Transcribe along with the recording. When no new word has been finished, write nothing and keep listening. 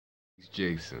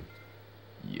Jason.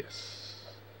 Yes.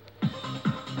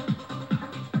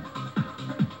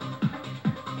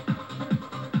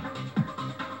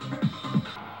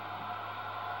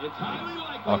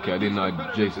 Okay, I didn't know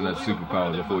Jason had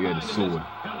superpowers. I thought he had a sword.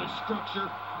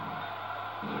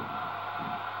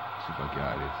 See if I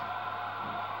got this.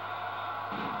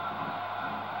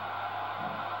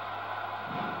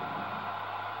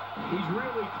 He's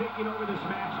really taking over this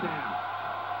match now.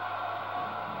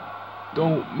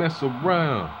 Don't mess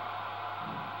around.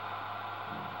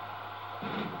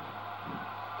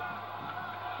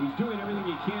 He's doing everything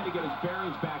he can to get his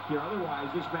bearings back here.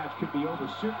 Otherwise, this match could be over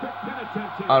soon. Quick pin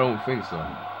attempt. I don't think so.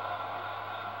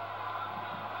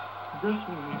 This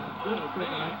one is good, but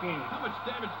I can't. How much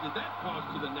damage did that cause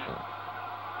to the neck?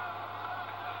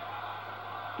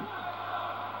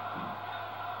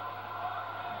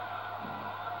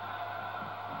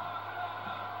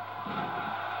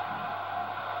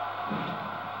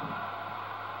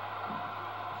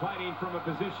 Fighting from a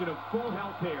position of full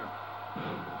health here.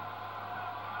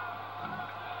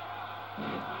 No,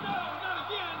 not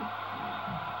again.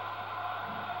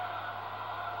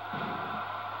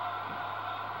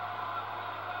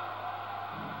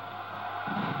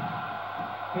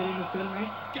 Ready to film me?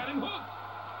 Got him hooked.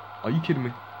 Are you kidding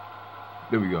me?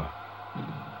 There we go.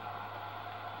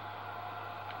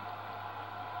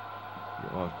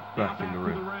 Oh, back in the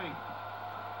ring.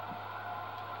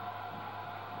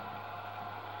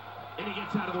 And he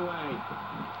gets out of the way.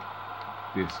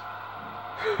 This.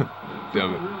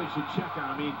 Damn it. Really should check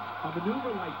out. I mean, a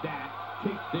maneuver like that,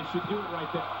 they should do it right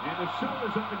there. And the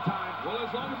shoulder's up in time. Well,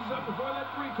 as long as it's up before that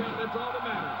 3 count, that's all that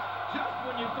matters. Just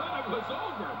when you thought it was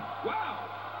over. Wow.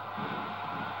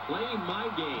 Playing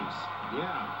mind games.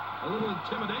 Yeah, a little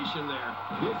intimidation there.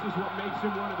 This is what makes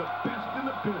him one of the best in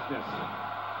the business.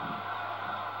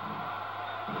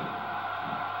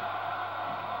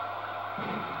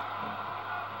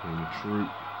 In the troop.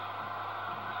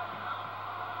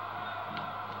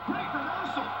 Great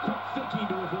reversal. Quick thinking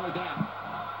to avoid that.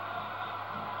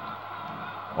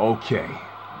 Okay.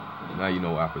 Now you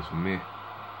know what happens for me.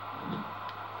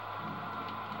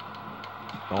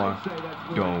 I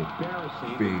don't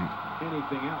think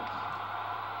anything else.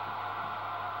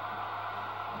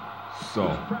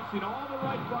 So. Pressing all the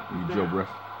right buttons. You Joe Breath.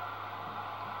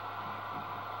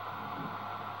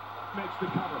 Makes the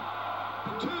cover.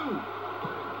 2.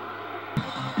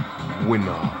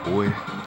 Winner, boy.